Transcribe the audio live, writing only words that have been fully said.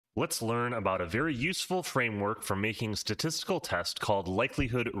Let's learn about a very useful framework for making statistical tests called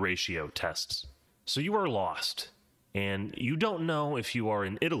likelihood ratio tests. So you are lost, and you don't know if you are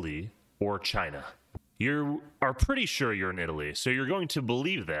in Italy or China. You are pretty sure you're in Italy, so you're going to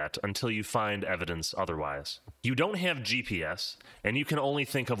believe that until you find evidence otherwise. You don't have GPS, and you can only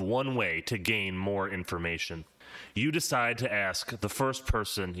think of one way to gain more information. You decide to ask the first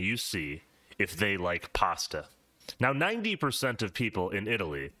person you see if they like pasta. Now, 90% of people in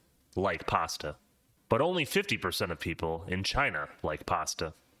Italy like pasta, but only 50% of people in China like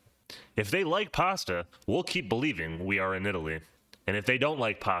pasta. If they like pasta, we'll keep believing we are in Italy. And if they don't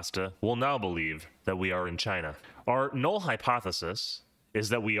like pasta, we'll now believe that we are in China. Our null hypothesis is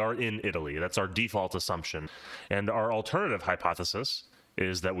that we are in Italy. That's our default assumption. And our alternative hypothesis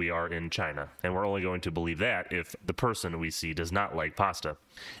is that we are in China. And we're only going to believe that if the person we see does not like pasta.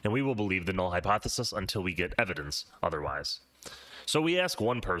 And we will believe the null hypothesis until we get evidence otherwise. So we ask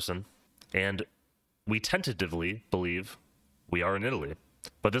one person, and we tentatively believe we are in Italy.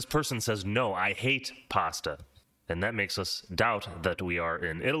 But this person says, no, I hate pasta. And that makes us doubt that we are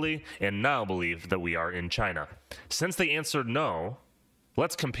in Italy and now believe that we are in China. Since they answered no,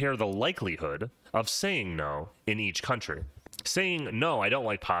 let's compare the likelihood of saying no in each country. Saying no, I don't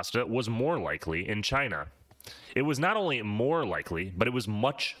like pasta was more likely in China. It was not only more likely, but it was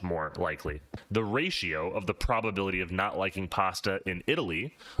much more likely. The ratio of the probability of not liking pasta in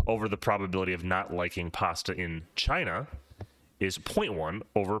Italy over the probability of not liking pasta in China is 0.1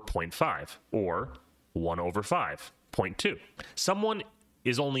 over 0.5, or 1 over 5, 0.2. Someone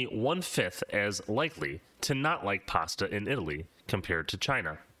is only 1/5 as likely to not like pasta in Italy compared to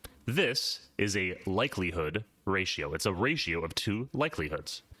China. This is a likelihood ratio. It's a ratio of two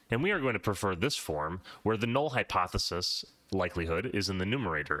likelihoods. And we are going to prefer this form where the null hypothesis likelihood is in the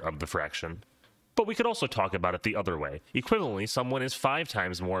numerator of the fraction. But we could also talk about it the other way. Equivalently, someone is 5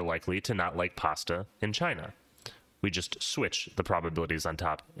 times more likely to not like pasta in China. We just switch the probabilities on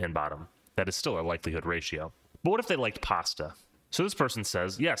top and bottom. That is still a likelihood ratio. But what if they liked pasta? So this person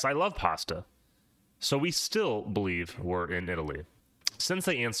says, yes, I love pasta. So we still believe we're in Italy. Since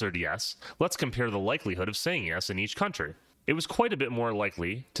they answered yes, let's compare the likelihood of saying yes in each country. It was quite a bit more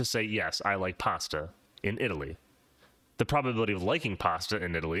likely to say, yes, I like pasta in Italy. The probability of liking pasta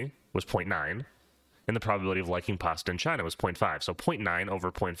in Italy was 0.9, and the probability of liking pasta in China was 0.5. So 0.9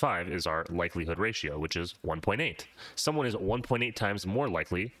 over 0.5 is our likelihood ratio, which is 1.8. Someone is 1.8 times more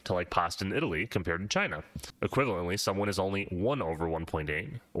likely to like pasta in Italy compared to China. Equivalently, someone is only 1 over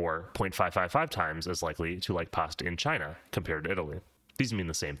 1.8, or 0.555 times as likely to like pasta in China compared to Italy. These mean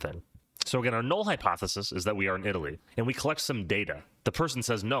the same thing. So again, our null hypothesis is that we are in Italy, and we collect some data. The person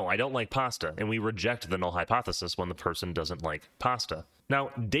says, no, I don't like pasta, and we reject the null hypothesis when the person doesn't like pasta. Now,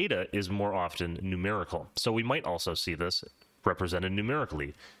 data is more often numerical, so we might also see this represented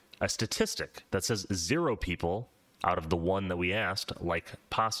numerically. A statistic that says 0 people out of the 1 that we asked like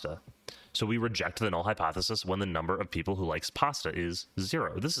pasta. So we reject the null hypothesis when the number of people who likes pasta is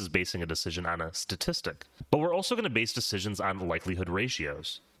 0. This is basing a decision on a statistic. But we're also going to base decisions on likelihood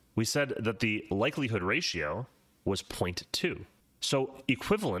ratios. We said that the likelihood ratio was 0.2. So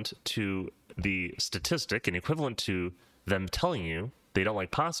equivalent to the statistic and equivalent to them telling you they don't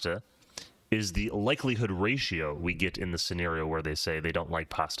like pasta is the likelihood ratio we get in the scenario where they say they don't like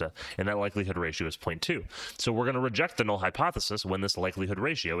pasta, and that likelihood ratio is 0.2. So we're going to reject the null hypothesis when this likelihood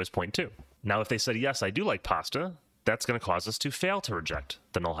ratio is 0.2. Now, if they said, yes, I do like pasta, that's going to cause us to fail to reject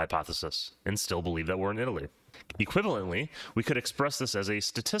the null hypothesis and still believe that we're in Italy. Equivalently, we could express this as a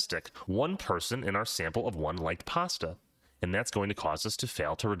statistic. One person in our sample of 1 liked pasta, and that's going to cause us to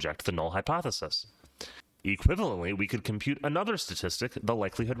fail to reject the null hypothesis. Equivalently, we could compute another statistic, the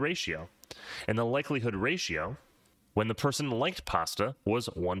likelihood ratio. And the likelihood ratio, when the person liked pasta, was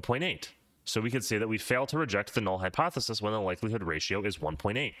 1.8. So we could say that we fail to reject the null hypothesis when the likelihood ratio is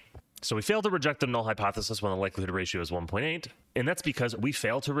 1.8. So we fail to reject the null hypothesis when the likelihood ratio is 1.8, and that's because we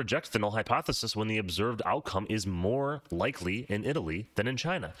fail to reject the null hypothesis when the observed outcome is more likely in Italy than in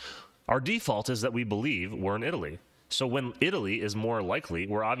China. Our default is that we believe we're in Italy. So when Italy is more likely,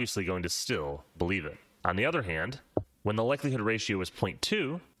 we're obviously going to still believe it. On the other hand, when the likelihood ratio is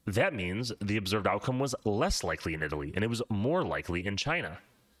 0.2, that means the observed outcome was less likely in Italy, and it was more likely in China.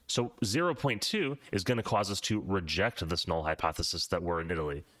 So 0.2 is going to cause us to reject this null hypothesis that we're in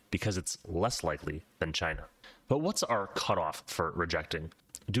Italy, because it's less likely than China. But what's our cutoff for rejecting?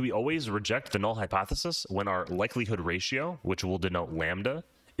 Do we always reject the null hypothesis when our likelihood ratio, which will denote lambda,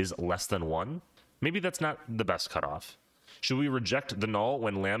 is less than 1? Maybe that's not the best cutoff. Should we reject the null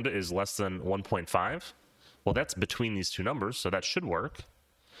when lambda is less than 1.5? Well, that's between these two numbers, so that should work.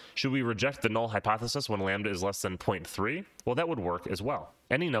 Should we reject the null hypothesis when lambda is less than 0.3? Well, that would work as well.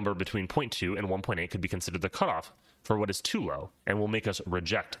 Any number between 0.2 and 1.8 could be considered the cutoff for what is too low and will make us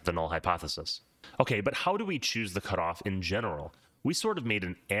reject the null hypothesis. Okay, but how do we choose the cutoff in general? We sort of made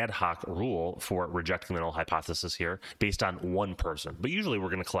an ad hoc rule for rejecting the null hypothesis here based on one person, but usually we're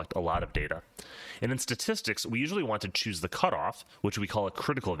going to collect a lot of data. And in statistics, we usually want to choose the cutoff, which we call a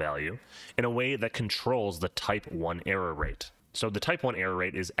critical value, in a way that controls the type 1 error rate. So the type 1 error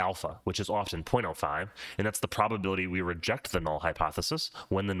rate is alpha, which is often 0.05, and that's the probability we reject the null hypothesis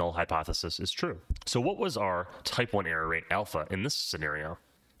when the null hypothesis is true. So what was our type 1 error rate alpha in this scenario?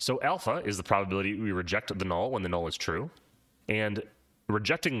 So alpha is the probability we reject the null when the null is true, and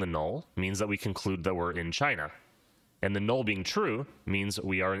rejecting the null means that we conclude that we're in China. And the null being true means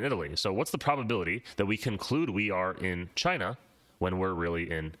we are in Italy. So what's the probability that we conclude we are in China when we're really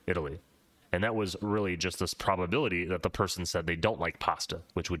in Italy? And that was really just this probability that the person said they don't like pasta,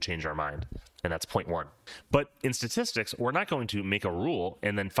 which would change our mind. And that's 0.1. But in statistics, we're not going to make a rule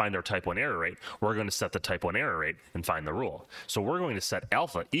and then find our type 1 error rate. We're going to set the type 1 error rate and find the rule. So we're going to set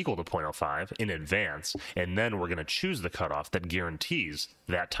alpha equal to 0.05 in advance, and then we're going to choose the cutoff that guarantees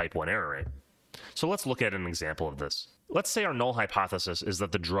that type 1 error rate. So let's look at an example of this. Let's say our null hypothesis is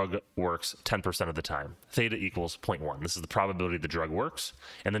that the drug works 10% of the time. Theta equals 0.1. This is the probability the drug works.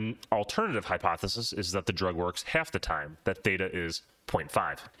 And the alternative hypothesis is that the drug works half the time, that theta is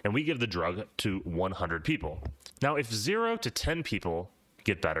 0.5. And we give the drug to 100 people. Now, if 0 to 10 people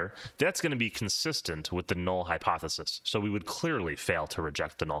get better, that's going to be consistent with the null hypothesis. So we would clearly fail to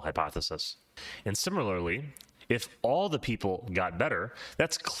reject the null hypothesis. And similarly, if all the people got better,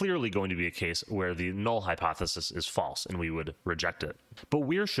 that's clearly going to be a case where the null hypothesis is false and we would reject it. But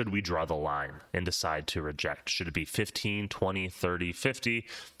where should we draw the line and decide to reject? Should it be 15, 20, 30, 50?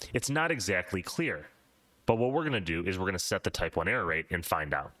 It's not exactly clear. But what we're going to do is we're going to set the type 1 error rate and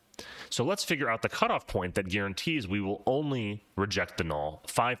find out. So let's figure out the cutoff point that guarantees we will only reject the null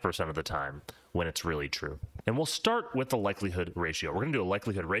 5% of the time when it's really true. And we'll start with the likelihood ratio. We're going to do a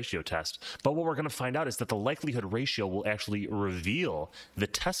likelihood ratio test, but what we're going to find out is that the likelihood ratio will actually reveal the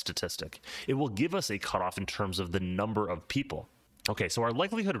test statistic. It will give us a cutoff in terms of the number of people. Okay, so our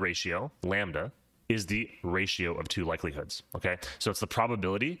likelihood ratio, lambda, is the ratio of two likelihoods, okay? So it's the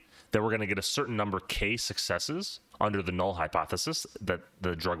probability that we're going to get a certain number k successes under the null hypothesis that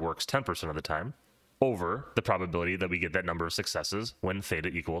the drug works 10% of the time over the probability that we get that number of successes when theta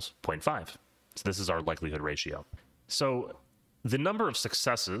equals 0.5. So this is our likelihood ratio. So the number of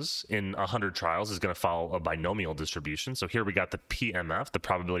successes in 100 trials is going to follow a binomial distribution. So here we got the PMF, the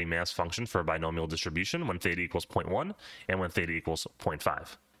probability mass function for a binomial distribution when theta equals 0.1 and when theta equals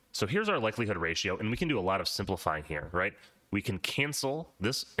 0.5. So here's our likelihood ratio, and we can do a lot of simplifying here, right? We can cancel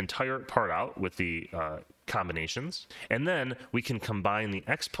this entire part out with the combinations, and then we can combine the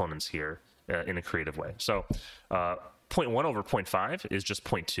exponents here in a creative way. So 0.1 over 0.5 is just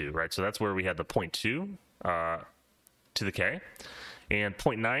 0.2, right? So that's where we had the 0.2 to the k, and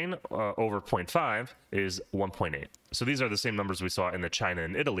 0.9 over 0.5 is 1.8. So these are the same numbers we saw in the China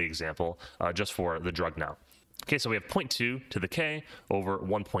and Italy example, just for the drug now. Okay, so we have 0.2 to the k over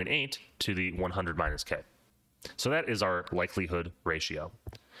 1.8 to the 100 minus k. So that is our likelihood ratio.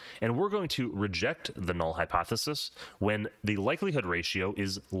 And we're going to reject the null hypothesis when the likelihood ratio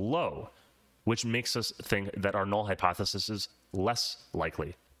is low, which makes us think that our null hypothesis is less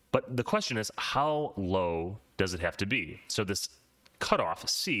likely. But the question is, how low does it have to be? So this cutoff,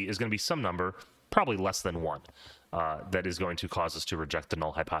 C, is going to be some number, probably less than 1, that is going to cause us to reject the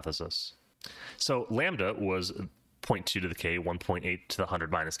null hypothesis. So lambda was 0.2 to the k, 1.8 to the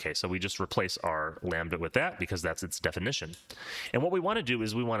 100 minus k. So we just replace our lambda with that because that's its definition. And what we want to do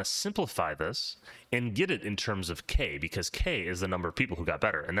is we want to simplify this and get it in terms of k, because k is the number of people who got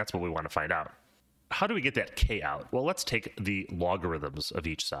better, and that's what we want to find out. How do we get that k out? Well, let's take the logarithms of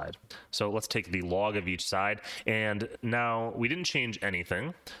each side. So let's take the log of each side, and now we didn't change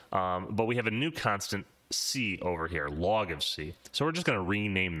anything, but we have a new constant c over here, log of c. So we're just going to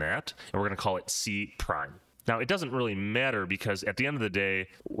rename that, and we're going to call it c prime. Now, it doesn't really matter because at the end of the day,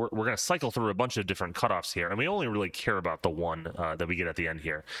 we're going to cycle through a bunch of different cutoffs here, and we only really care about the one that we get at the end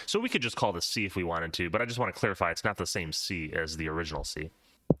here. So we could just call this c if we wanted to, but I just want to clarify it's not the same c as the original c.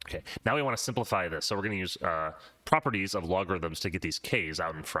 Okay, now we want to simplify this. So we're going to use properties of logarithms to get these k's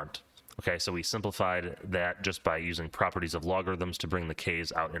out in front. Okay, so we simplified that just by using properties of logarithms to bring the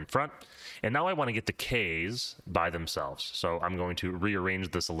k's out in front. And now I want to get the k's by themselves. So I'm going to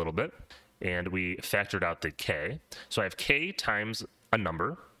rearrange this a little bit. And we factored out the k. So I have k times a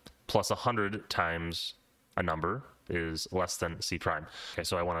number plus 100 times a number is less than c prime. Okay,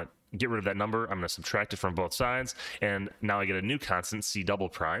 so I want to get rid of that number. I'm going to subtract it from both sides. And now I get a new constant, c double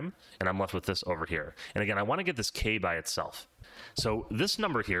prime, and I'm left with this over here. And again, I want to get this k by itself. So this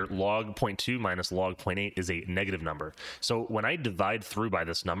number here, log 0.2 minus log 0.8, is a negative number. So when I divide through by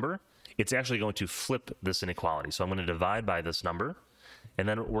this number, it's actually going to flip this inequality. So I'm going to divide by this number, and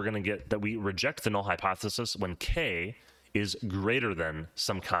then we're going to get that we reject the null hypothesis when k is greater than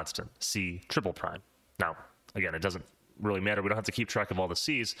some constant, c triple prime. Now, again, it doesn't really matter. We don't have to keep track of all the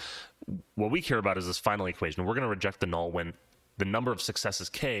c's. What we care about is this final equation. We're going to reject the null when the number of successes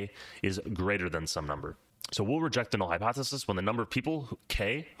k is greater than some number. So we'll reject the null hypothesis when the number of people,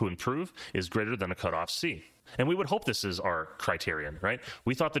 k, who improve is greater than a cutoff c. And we would hope this is our criterion, right?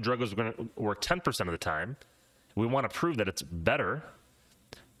 We thought the drug was going to work 10% of the time. We want to prove that it's better.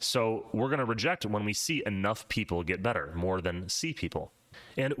 So we're going to reject when we see enough people get better, more than C people.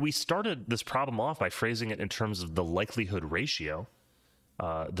 And we started this problem off by phrasing it in terms of the likelihood ratio,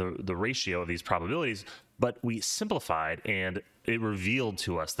 the ratio of these probabilities, but we simplified and it revealed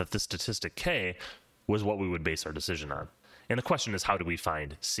to us that this statistic K was what we would base our decision on. And the question is, how do we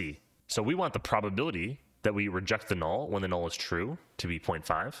find C? So we want the probability that we reject the null when the null is true to be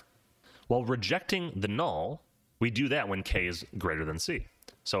 0.5. While rejecting the null, we do that when K is greater than C.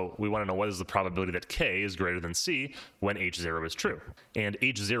 So we want to know what is the probability that K is greater than C when H0 is true. And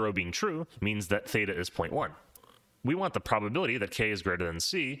H0 being true means that theta is 0.1. We want the probability that K is greater than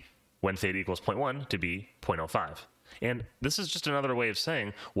C when theta equals 0.1 to be 0.05. And this is just another way of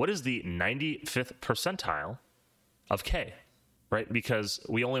saying, what is the 95th percentile of K, right? Because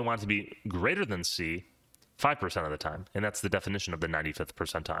we only want it to be greater than C 5% of the time. And that's the definition of the 95th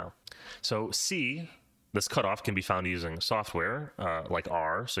percentile. So C, this cutoff, can be found using software like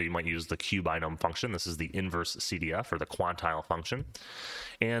R. So you might use the Q-binom function. This is the inverse CDF, or the quantile function.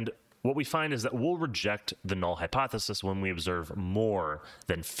 And what we find is that we'll reject the null hypothesis when we observe more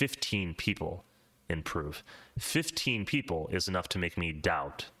than 15 people improve. 15 people is enough to make me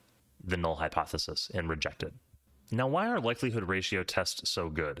doubt the null hypothesis and reject it. Now, why are likelihood ratio tests so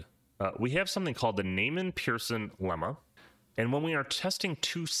good? We have something called the Neyman-Pearson lemma. And when we are testing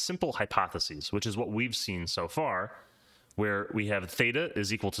two simple hypotheses, which is what we've seen so far, where we have theta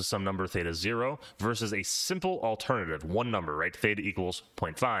is equal to some number, theta 0, versus a simple alternative, one number, right? Theta equals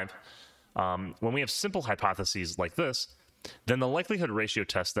 0.5. When we have simple hypotheses like this, then the likelihood ratio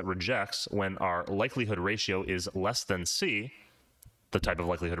test that rejects when our likelihood ratio is less than C, the type of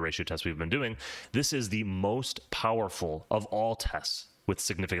likelihood ratio test we've been doing, this is the most powerful of all tests with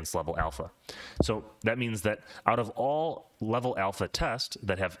significance level alpha. So that means that out of all level alpha tests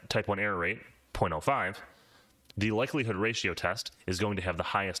that have type 1 error rate, 0.05, the likelihood ratio test is going to have the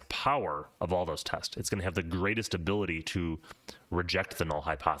highest power of all those tests. It's going to have the greatest ability to reject the null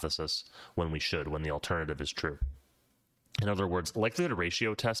hypothesis when we should, when the alternative is true. In other words, likelihood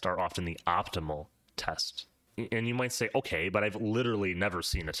ratio tests are often the optimal test. And you might say, okay, but I've literally never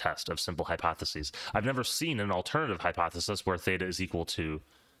seen a test of simple hypotheses. I've never seen an alternative hypothesis where theta is equal to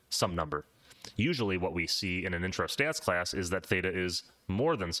some number. Usually what we see in an intro stats class is that theta is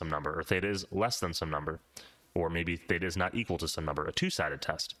more than some number, or theta is less than some number, or maybe theta is not equal to some number, a two-sided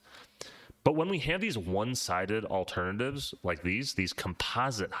test. But when we have these one-sided alternatives like these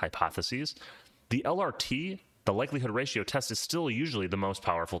composite hypotheses, the LRT, the likelihood ratio test, is still usually the most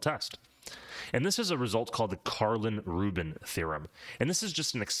powerful test. And this is a result called the Karlin-Rubin theorem. And this is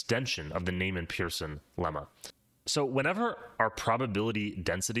just an extension of the Neyman-Pearson lemma. So whenever our probability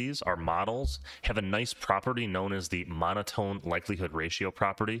densities, our models, have a nice property known as the monotone likelihood ratio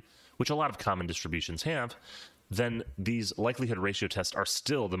property, which a lot of common distributions have, then these likelihood ratio tests are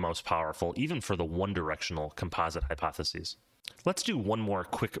still the most powerful, even for the one-directional composite hypotheses. Let's do one more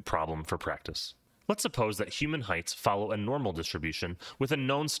quick problem for practice. Let's suppose that human heights follow a normal distribution with a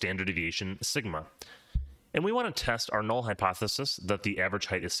known standard deviation sigma. And we want to test our null hypothesis that the average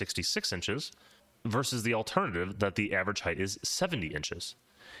height is 66 inches versus the alternative that the average height is 70 inches.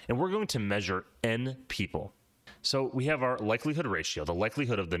 And we're going to measure n people. So we have our likelihood ratio, the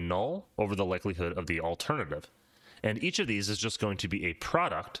likelihood of the null over the likelihood of the alternative. And each of these is just going to be a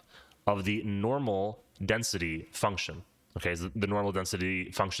product of the normal density function. Okay, so the normal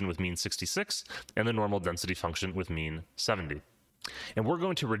density function with mean 66 and the normal density function with mean 70. And we're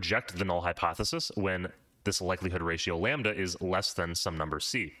going to reject the null hypothesis when this likelihood ratio lambda is less than some number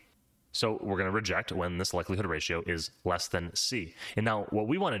c. So we're going to reject when this likelihood ratio is less than c. And now what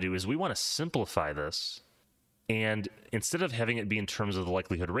we want to do is we want to simplify this. And instead of having it be in terms of the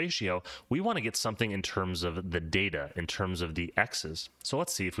likelihood ratio, we want to get something in terms of the data, in terms of the x's. So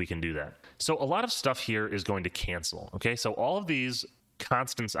let's see if we can do that. So a lot of stuff here is going to cancel, okay? So all of these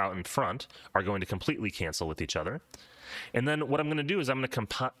constants out in front are going to completely cancel with each other. And then what I'm going to do is I'm going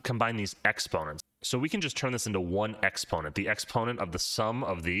to combine these exponents. So we can just turn this into one exponent, the exponent of the sum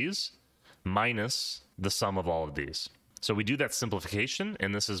of these minus the sum of all of these. So we do that simplification,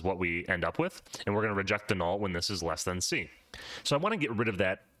 and this is what we end up with. And we're going to reject the null when this is less than c. So I want to get rid of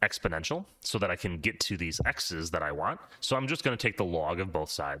that exponential so that I can get to these x's that I want. So I'm just going to take the log of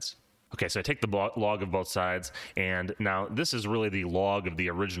both sides. Okay, so I take the log of both sides, and now this is really the log of the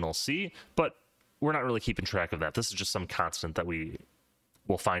original c, but we're not really keeping track of that. This is just some constant that we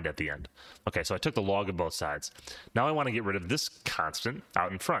will find at the end. Okay, so I took the log of both sides. Now I want to get rid of this constant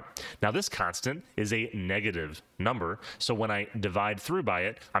out in front. Now this constant is a negative number, so when I divide through by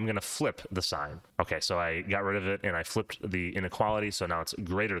it, I'm going to flip the sign. Okay, so I got rid of it and I flipped the inequality, so now it's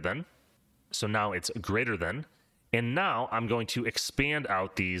greater than. So now it's greater than, and now I'm going to expand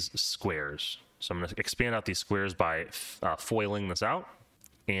out these squares. So I'm going to expand out these squares by foiling this out.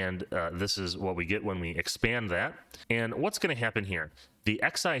 And this is what we get when we expand that. And what's going to happen here? The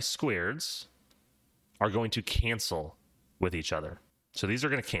xi squareds are going to cancel with each other. So these are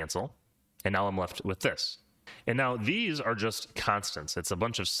going to cancel, and now I'm left with this. And now these are just constants. It's a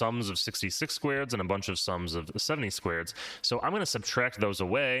bunch of sums of 66 squareds and a bunch of sums of 70 squareds. So I'm going to subtract those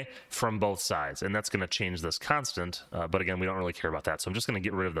away from both sides, and that's going to change this constant. But again, we don't really care about that. So I'm just going to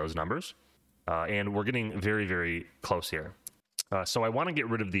get rid of those numbers. And we're getting very, very close here. So I want to get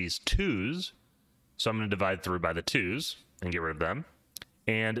rid of these 2's, so I'm going to divide through by the 2's and get rid of them.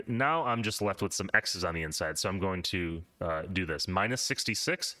 And now I'm just left with some x's on the inside, so I'm going to do this. Minus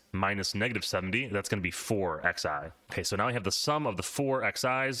 66 minus negative 70, that's going to be 4xi. Okay, so now I have the sum of the 4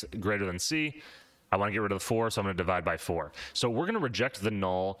 xi's greater than c. I want to get rid of the 4, so I'm going to divide by 4. So we're going to reject the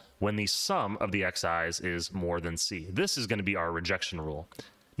null when the sum of the xi's is more than c. This is going to be our rejection rule.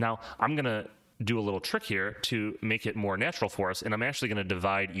 Now, I'm going to do a little trick here to make it more natural for us, and I'm actually going to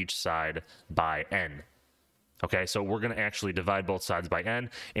divide each side by n. Okay, so we're going to actually divide both sides by n,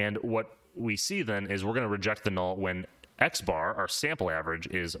 and what we see then is we're going to reject the null when x bar, our sample average,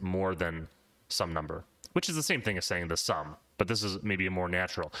 is more than some number, which is the same thing as saying the sum, but this is maybe a more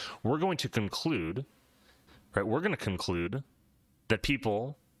natural. We're going to conclude, right, we're going to conclude that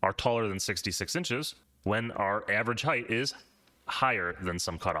people are taller than 66 inches when our average height is higher than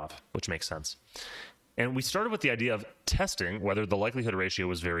some cutoff, which makes sense. And we started with the idea of testing whether the likelihood ratio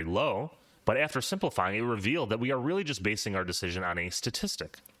was very low, but after simplifying, it revealed that we are really just basing our decision on a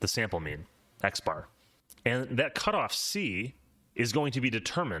statistic, the sample mean, x bar. And that cutoff c is going to be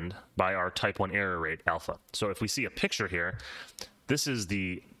determined by our type 1 error rate, alpha. So if we see a picture here, this is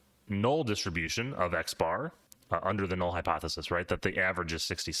the null distribution of x bar under the null hypothesis, right, that the average is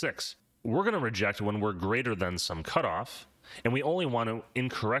 66. We're going to reject when we're greater than some cutoff, and we only want to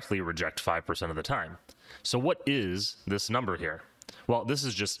incorrectly reject 5% of the time. So what is this number here? Well, this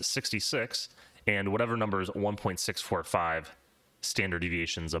is just 66, and whatever number is 1.645 standard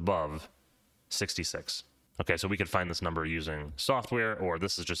deviations above 66. Okay, so we could find this number using software, or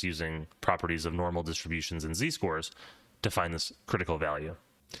this is just using properties of normal distributions and z-scores to find this critical value.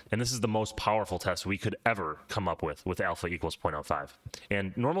 And this is the most powerful test we could ever come up with alpha equals 0.05.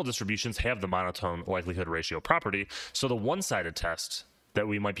 And normal distributions have the monotone likelihood ratio property, so the one-sided test that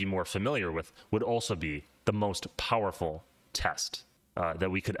we might be more familiar with would also be the most powerful test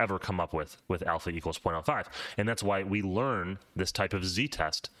that we could ever come up with alpha equals 0.05. And that's why we learn this type of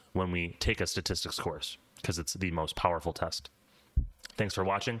z-test when we take a statistics course, because it's the most powerful test. Thanks for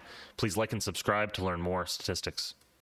watching. Please like and subscribe to learn more statistics.